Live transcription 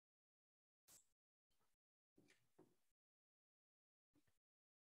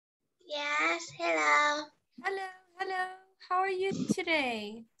Yes, hello. Hello, hello. How are you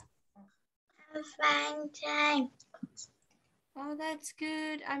today? I'm fine, thanks. Oh, that's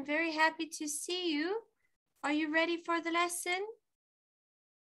good. I'm very happy to see you. Are you ready for the lesson?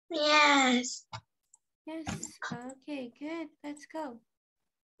 Yes. Yes. Okay, good. Let's go.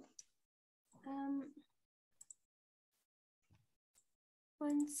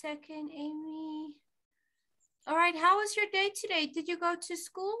 One second, Amy. All right, how was your day today? Did you go to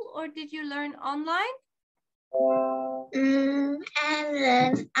school or did you learn online? I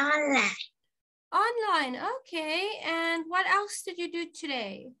learned online. Online, okay. And what else did you do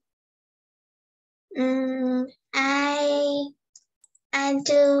today? I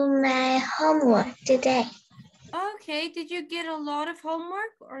do my homework today. Okay, did you get a lot of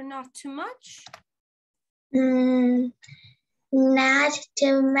homework or not too much? Not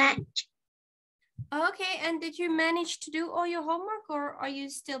too much. Okay, and did you manage to do all your homework or are you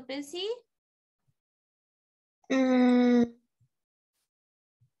still busy? I'm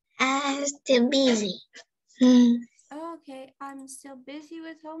still busy. Okay, I'm still busy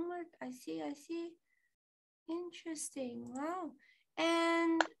with homework. I see, I see. Interesting, wow.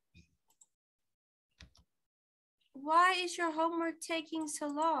 And why is your homework taking so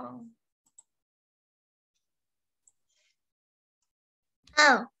long?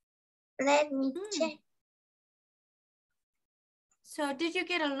 Oh, let me check. So did you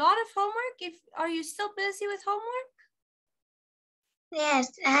get a lot of homework? Are you still busy with homework?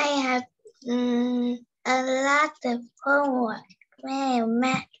 Yes, I have a lot of homework. Very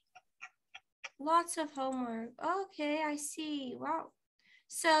much. Lots of homework. Okay, I see. Wow.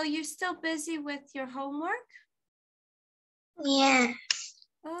 So you're still busy with your homework? Yeah.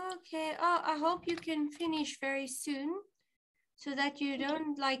 Okay. Oh, I hope you can finish very soon so that you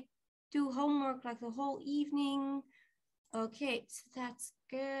don't like do homework like the whole evening. Okay, so that's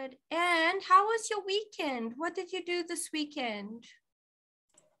good. And how was your weekend? What did you do this weekend?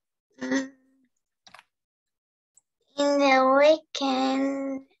 In the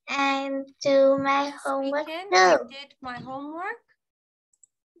weekend, I do my homework Weekend, I too. did my homework.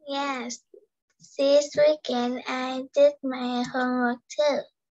 Yes, this weekend I did my homework too.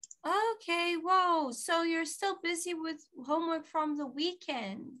 Okay, whoa. So you're still busy with homework from the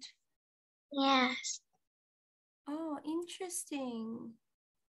weekend. Yes. Oh, interesting.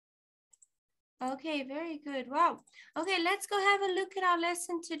 Okay, very good. Wow. Okay, let's go have a look at our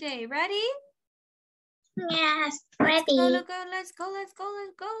lesson today. Ready? Yes, Let's go, ready. let's go, let's go,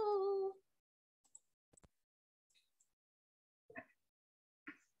 let's go.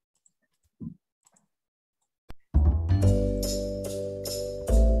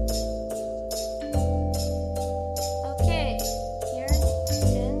 Okay, here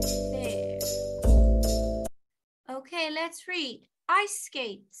and there. Okay, let's read. Ice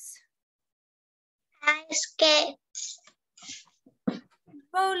skates. Ice skates.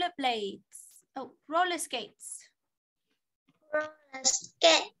 Rollerblades. Oh, roller skates. Roller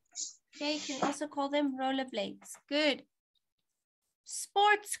skates. Okay, you can also call them rollerblades. Good.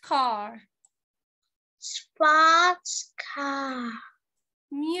 Sports car. Sports car.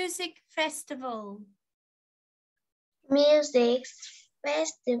 Music festival. Music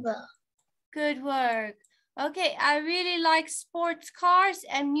festival. Good work. Okay, I really like sports cars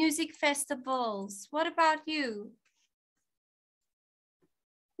and music festivals. What about you?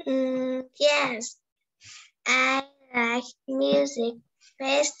 Yes, I like music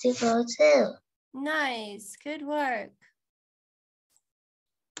festival too. Nice, good work.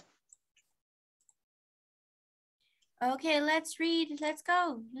 Okay, let's read. Let's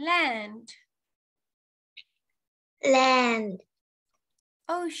go. Land. Land.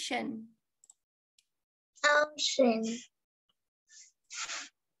 Ocean. Ocean.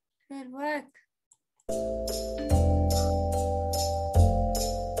 Good work.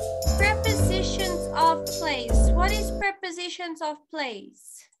 Prepositions of place. What is prepositions of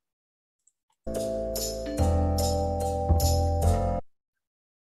place?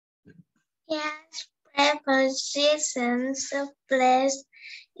 Yes, prepositions of place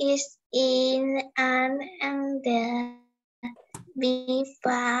is in and under,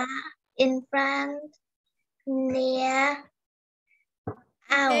 before, in front, near,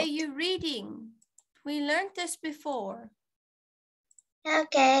 Okay, out. you're reading. We learned this before.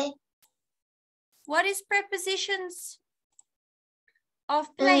 Okay. What is prepositions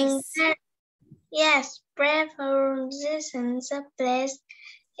of place? Yes, prepositions of place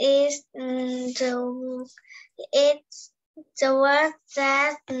is it's the word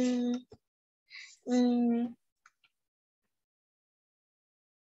that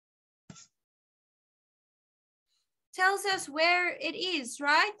tells us where it is,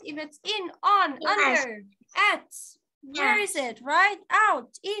 right? If it's in, on, Yes. under, at, where is it, right?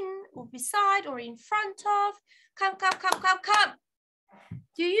 Out, in, or beside, or in front of. Come, come, come, come, come.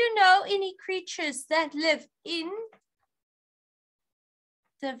 Do you know any creatures that live in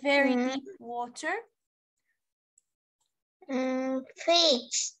the very deep water?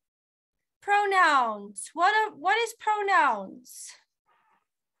 Fish. Pronouns. What is pronouns?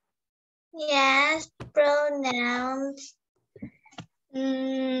 Yes, pronouns.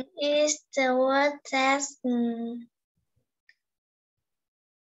 Is the word that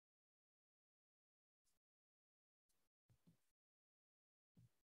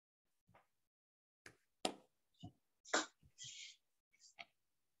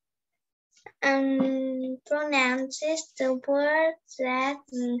pronouns is the word that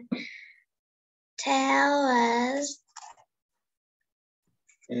tell us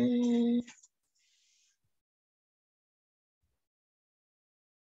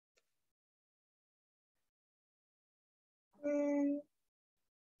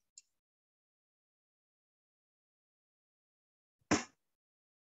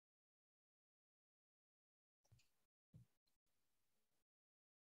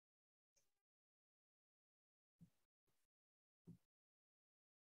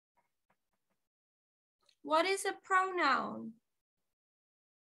What is a pronoun?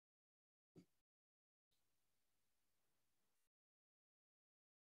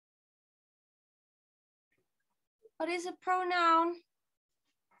 What is a pronoun?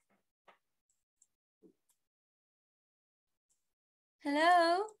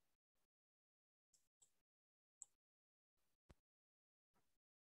 Hello?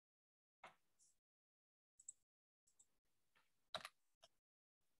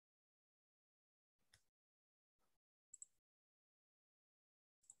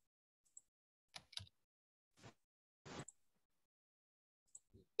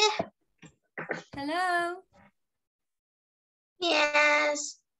 Hello?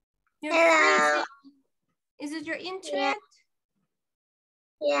 yes. You're Hello. freezing. Is it your internet?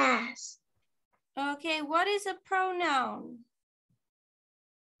 Yes. Okay, what is a pronoun?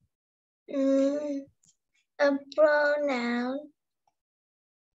 A pronoun.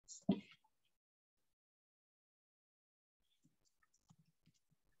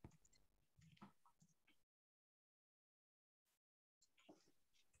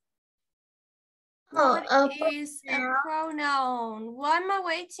 What is a pronoun? Why am I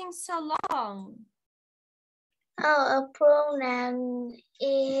waiting so long? A pronoun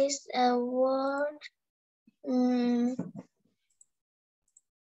is a word.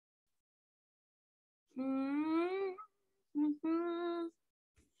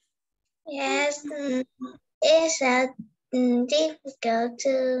 Yes, it's difficult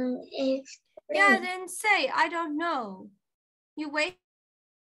to explain. Yeah, then say, I don't know. You wasted.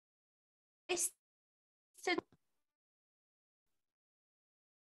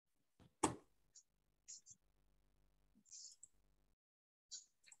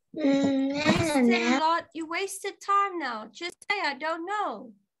 A lot. You wasted time now. Just say, I don't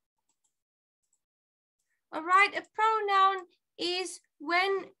know. All right, a pronoun is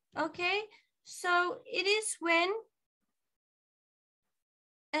when, okay, so it is when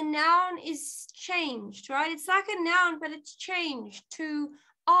a noun is changed, right? It's like a noun, but it's changed to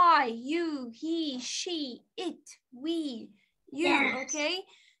I, you, he, she, it, we, you, yes. Okay?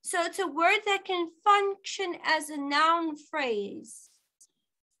 So it's a word that can function as a noun phrase.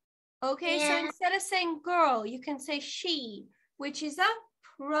 Okay, yeah. So instead of saying girl, you can say she, which is a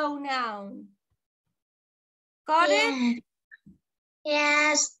pronoun. Got it?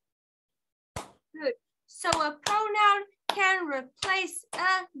 Yes. Good. So a pronoun can replace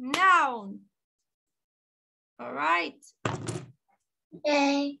a noun. All right.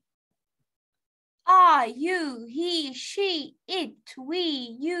 Okay. I, you, he, she, it,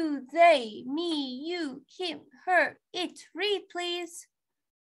 we, you, they, me, you, him, her, it. Read, please.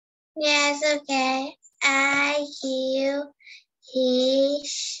 Yes, okay. I, you, he,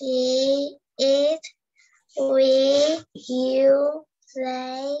 she, it, we, you,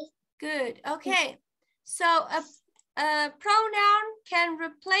 they. Good. Okay. So a pronoun can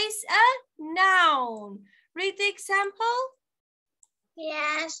replace a noun. Read the example.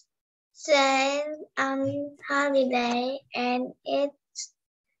 Yes. Say on holiday and it's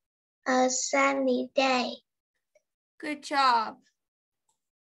a sunny day. Good job.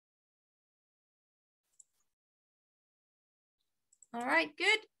 All right,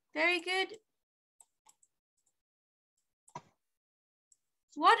 good. Very good.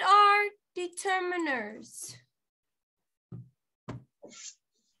 What are determiners?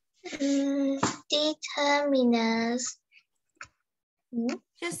 Determiners.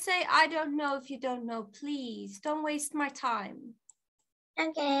 Just say, I don't know if you don't know, please. Don't waste my time.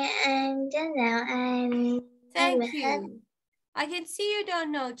 Okay, I don't know. Thank you. I can see you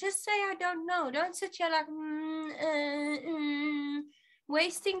don't know. Just say, I don't know. Don't sit here like,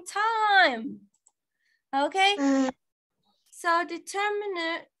 wasting time. Okay? So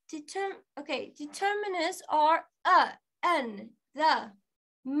determiners are an, the,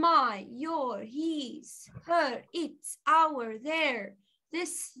 my, your, his, her, its, our, their,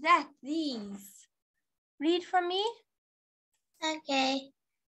 this, that, these. Read for me. Okay.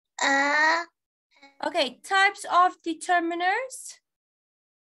 Okay, types of determiners.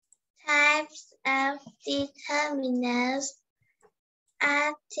 Types of determiners.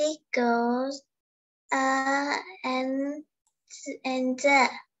 Articles. And the.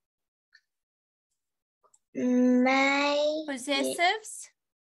 My. Possessives.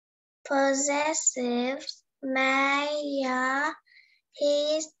 Possessives. My, your,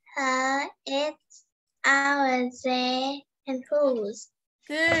 his, her, its, our, their, and whose.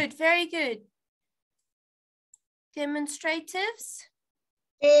 Good, very good. Demonstratives.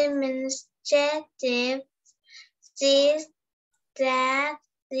 Demonstrative. This, that,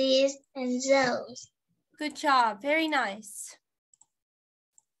 these, and those. Good job, very nice.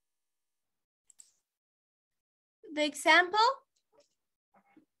 The example?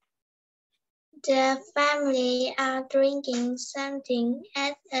 The family are drinking something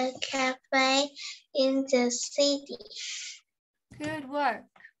at a cafe in the city. Good work.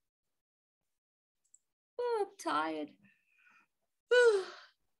 Oh, I'm tired.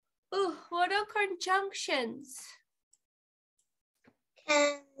 Oh, what are conjunctions?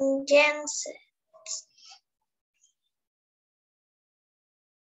 Conjunctions.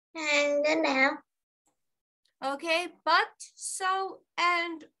 And now. Okay, but, so,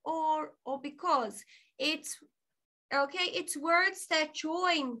 and, or because. It's, okay, it's words that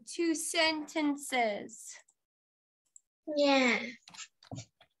join two sentences. Yeah.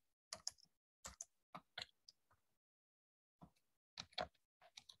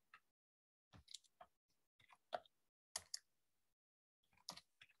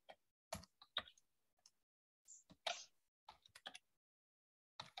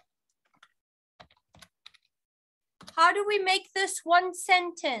 How do we make this one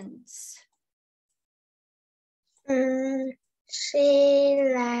sentence? She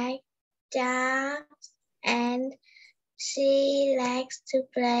likes dogs and she likes to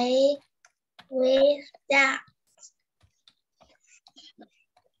play with dogs.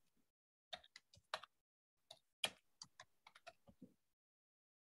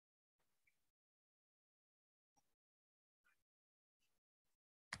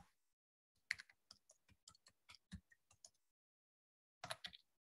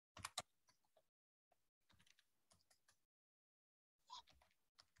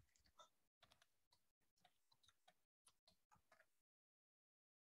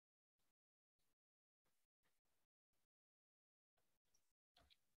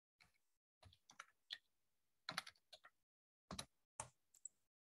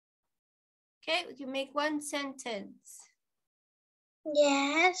 Okay, we can make one sentence.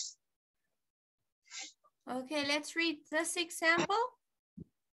 Yes. Okay, let's read this example.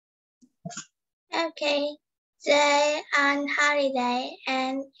 Okay. They're on holiday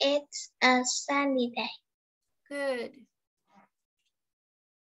and it's a sunny day. Good.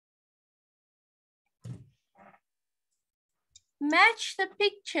 Match the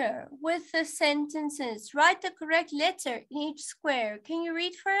picture with the sentences. Write the correct letter in each square. Can you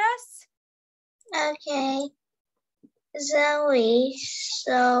read for us? Okay. Zoe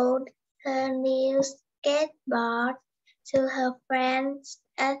showed her new skateboard to her friends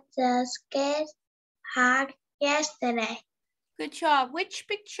at the skate park yesterday. Good job. Which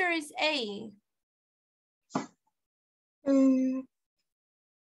picture is A?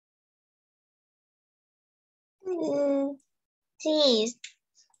 These.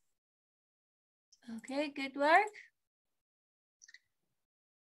 Okay, good work.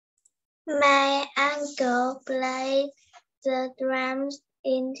 My uncle played the drums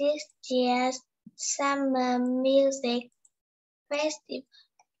in this year's summer music festival.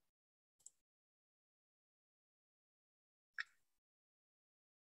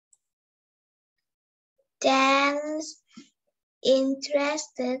 Dan's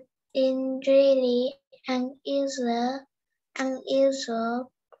interested in really unusual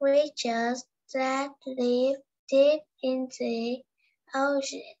creatures that live deep in the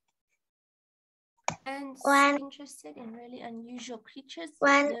ocean. And interested in really unusual creatures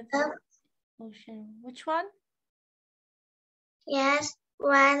One live in the ocean. Which one? Yes,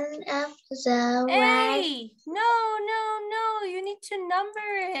 One of the right. A. No. You need to number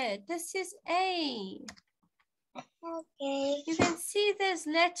it. This is A. Okay. You can see there's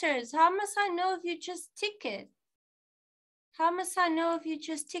letters. How must I know if you just tick it? How must I know if you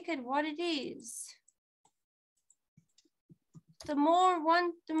just tick it what it is? The more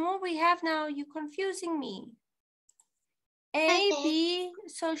we have now, you're confusing me. A, Okay. B,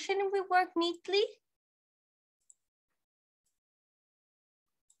 so shouldn't we work neatly?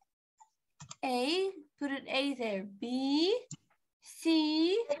 A, put an A there. B,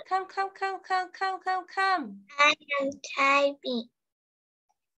 C, come. I am typing.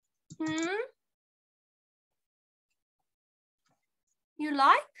 You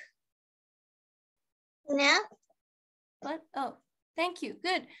like? No. What? Oh, thank you,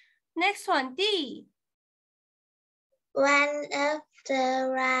 good. Next one, D. One of the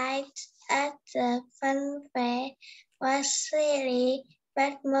rides at the fun fair was silly,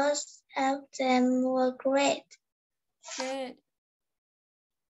 but most of them were great. Good.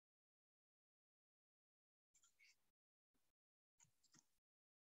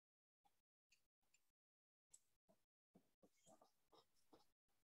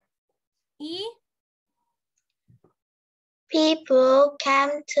 E. People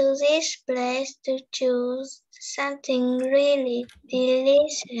come to this place to choose something really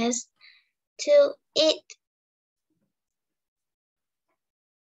delicious to eat.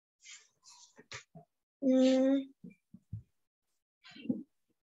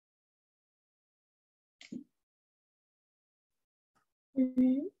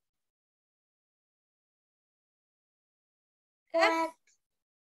 F.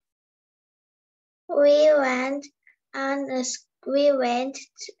 We went on a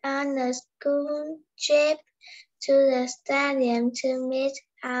school trip to the stadium to meet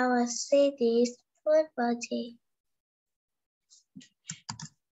our city's football team.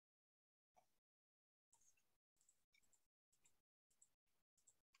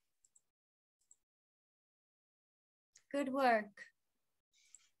 Good work.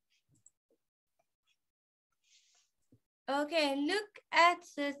 Okay, look at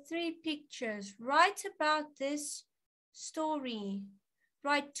the 3 pictures. Write about this story.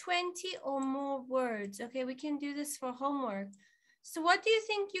 Write 20 or more words. Okay, we can do this for homework. So what do you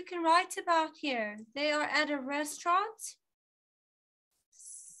think you can write about here? They are at a restaurant,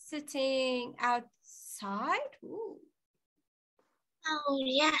 sitting outside. Ooh. Oh,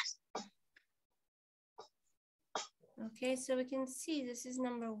 yes. Okay, so we can see this is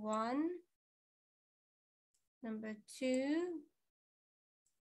number 1, number 2,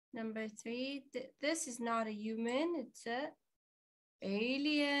 number 3. This is not a human, it's a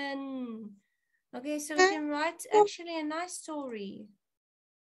alien. Okay, so we can write actually a nice story.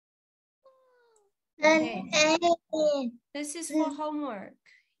 Okay. This is for homework.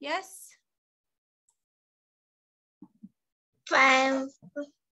 Yes? Fine.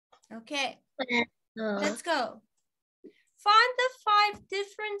 Okay. Let's go. Find the 5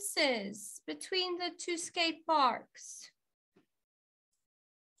 differences between the 2 skate parks.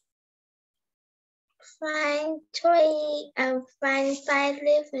 Find 5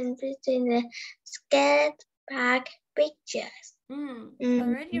 differences between the skate park pictures. I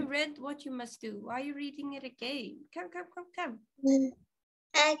already read what you must do. Why are you reading it again? Come.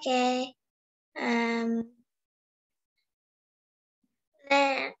 Okay.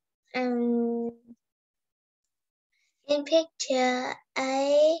 In picture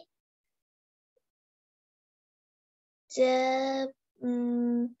A, the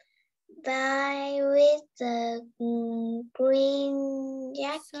guy with the green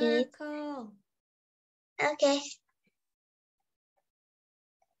jacket. Circle. Okay.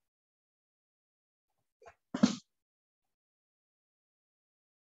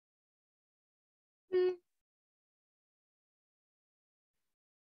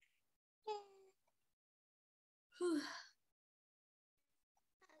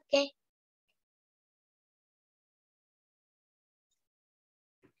 Okay.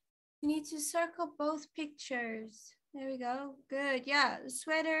 You need to circle both pictures. There we go. Good. Yeah, the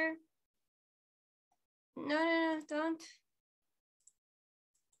sweater. No, don't.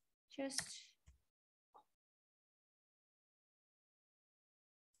 Just.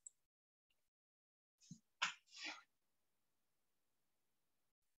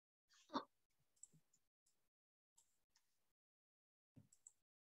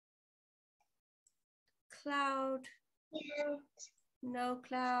 Cloud. Yeah. No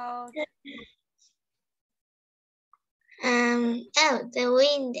cloud. Oh, the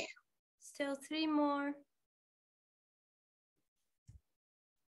window. Still 3 more.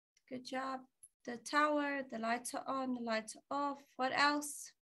 Good job. The tower, the lights are on, the lights are off. What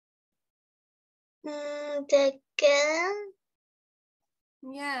else? The gun.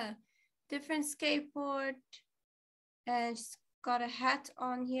 Yeah, different skateboard. And she's got a hat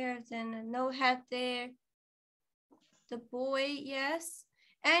on here, then no hat there. The boy, yes.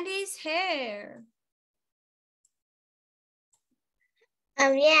 And his hair.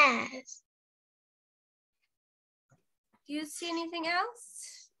 Yes. Do you see anything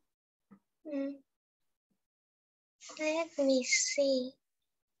else? Let me see.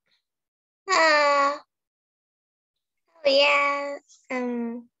 Oh yeah.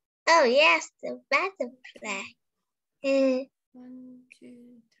 Oh yes, the butterfly. 1,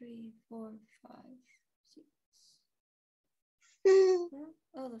 2, 3, 4, 5, 6.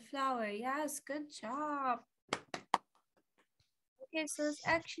 Oh, the flower. Yes, good job. Okay, so it's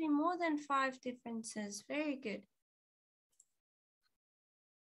actually more than 5 differences. Very good.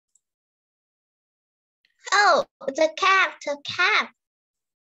 Oh, the cap, the cap.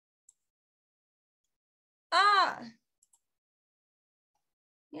 Ah!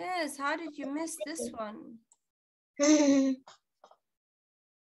 Yes, how did you miss this one? Okay,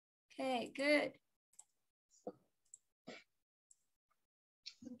 good.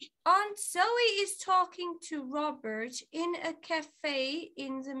 Aunt Zoe is talking to Robert in a cafe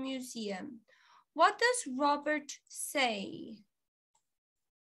in the museum. What does Robert say?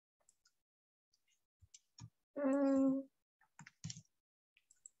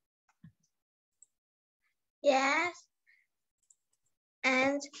 Yes.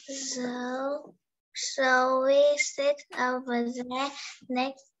 And so we sit over there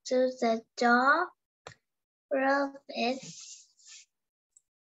next to the door. Robert.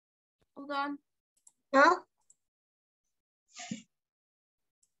 Hold on. No?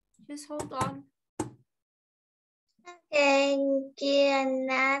 Just hold on. Okay, you're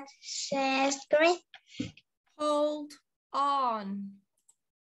not share screen. Hold on.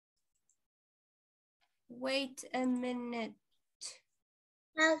 Wait a minute.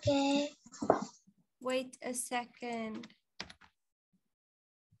 Okay. Wait a second.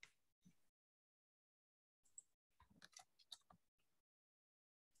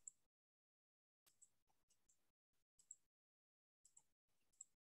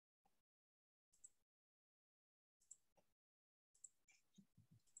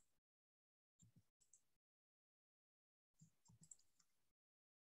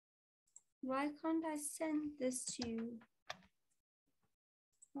 Why can't I send this to you?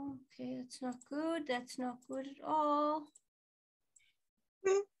 Okay, that's not good. That's not good at all.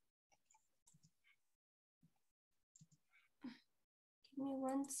 Give me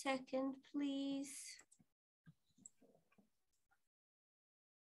 1 second, please.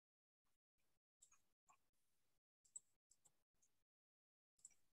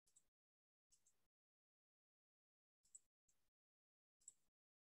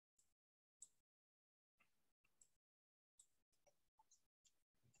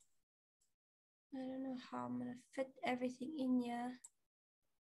 I don't know how I'm gonna fit everything in here.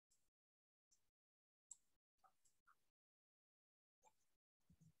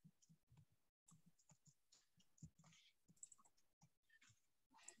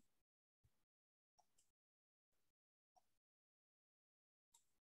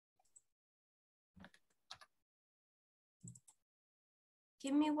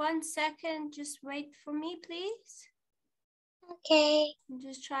 Give me 1 second. Just wait for me, please. Okay. I'm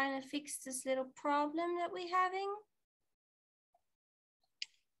just trying to fix this little problem that we're having.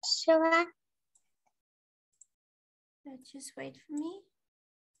 Sure. Just wait for me.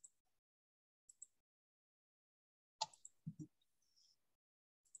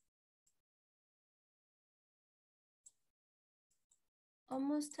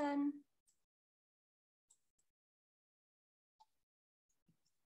 Almost done.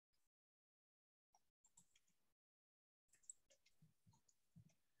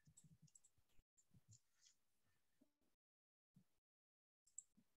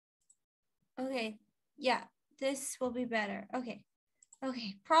 Okay, yeah, this will be better. Okay,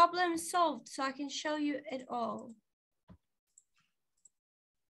 okay, problem solved, so I can show you it all.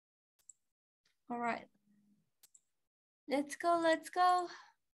 All right, let's go, let's go.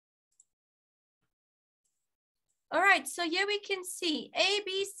 All right, so here we can see A,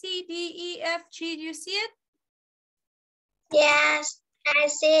 B, C, D, E, F, G. Do you see it? Yes, I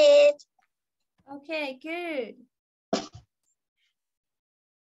see it. Okay, good.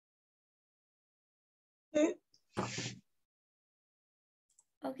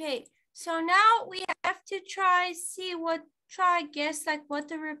 Okay, so now we have to try guess like what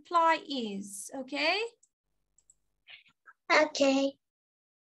the reply is, okay? Okay.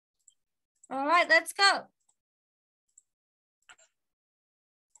 All right, let's go.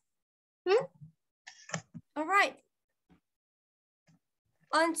 All right.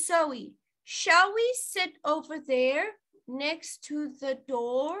 Aunt Zoe, shall we sit over there next to the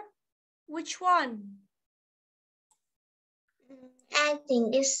door? Which one? I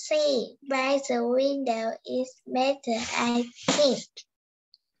think it's C. By the window is better, I think.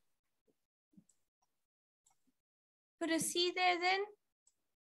 Put a C there then.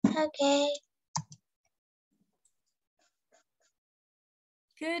 Okay.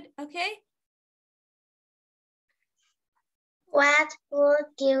 Good, okay. What would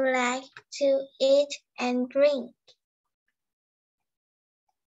you like to eat and drink?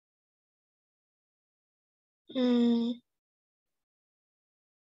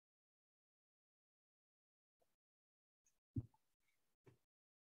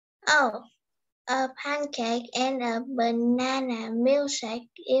 Oh, a pancake and a banana milkshake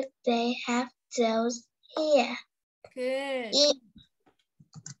if they have those here. Good.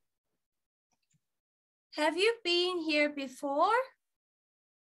 Have you been here before?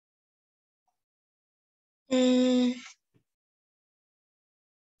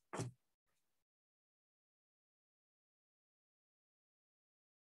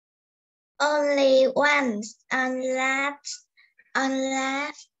 Only once on last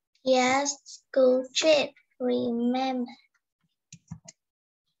year's school trip, remember.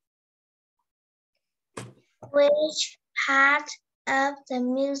 Which part of the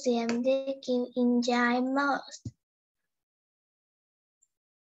museum did you enjoy most?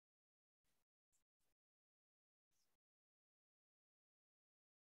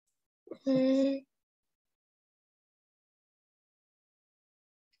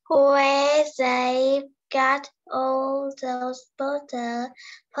 Where they got all those posters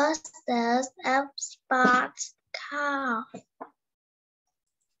of sports cars.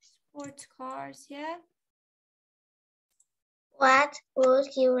 Sports cars, yeah. What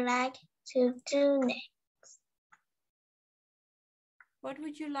would you like to do next? What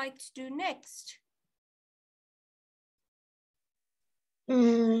would you like to do next?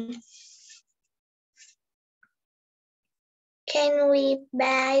 Can we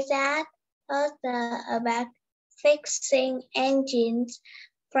buy that poster about fixing engines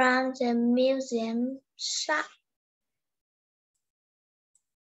from the museum shop?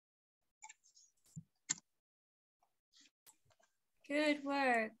 Good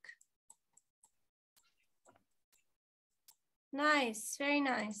work. Nice, very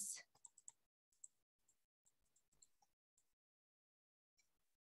nice.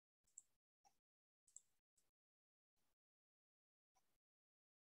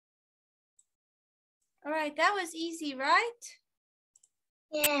 All right, that was easy, right?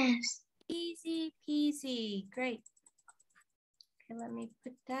 Yes. Easy peasy, great. Okay, let me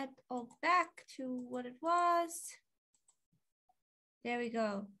put that all back to what it was. There we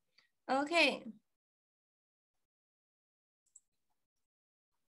go. Okay.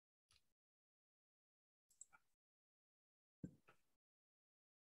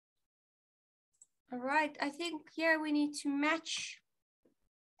 All right, I think here we need to match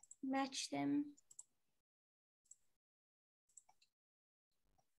them.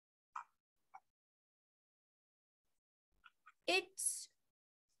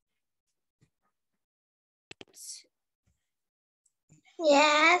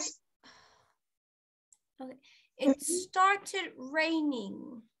 Yes. Okay. It started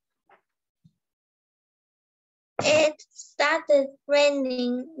raining. It started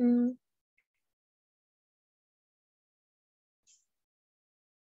raining.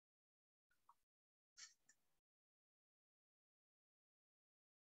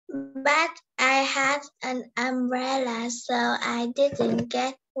 But I had an umbrella, so I didn't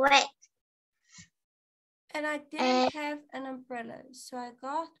get wet. And I didn't have an umbrella, so I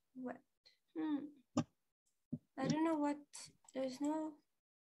got wet. I don't know what, there's no...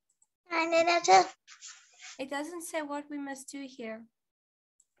 I did that too. It doesn't say what we must do here.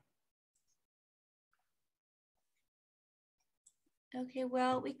 Okay,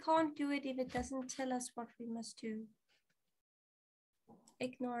 well, we can't do it if it doesn't tell us what we must do.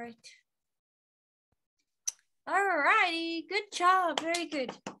 Ignore it. All righty, good job, very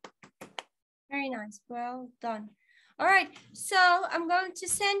good. Very nice, well done. All right, so I'm going to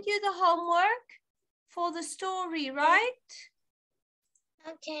send you the homework for the story, right?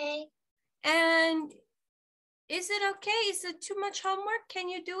 Okay. And is it okay? Is it too much homework? Can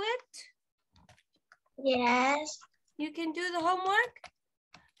you do it? Yes. You can do the homework?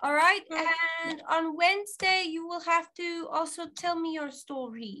 All right, Okay. and on Wednesday, you will have to also tell me your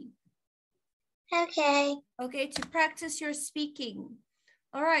story. Okay. Okay, to practice your speaking.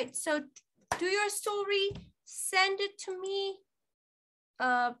 All right, so do your story, send it to me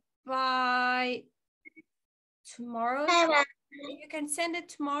by tomorrow. Bye-bye. You can send it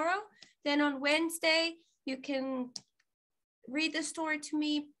tomorrow. Then on Wednesday, you can read the story to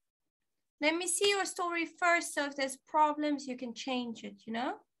me. Let me see your story first. So if there's problems, you can change it, you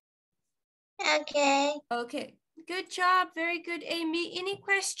know? Okay. Okay. Good job. Very good, Amy. Any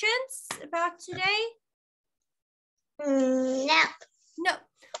questions about today? No. No.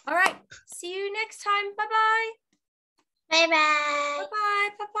 All right. See you next time. Bye-bye. Bye-bye. Bye-bye.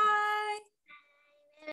 Bye-bye.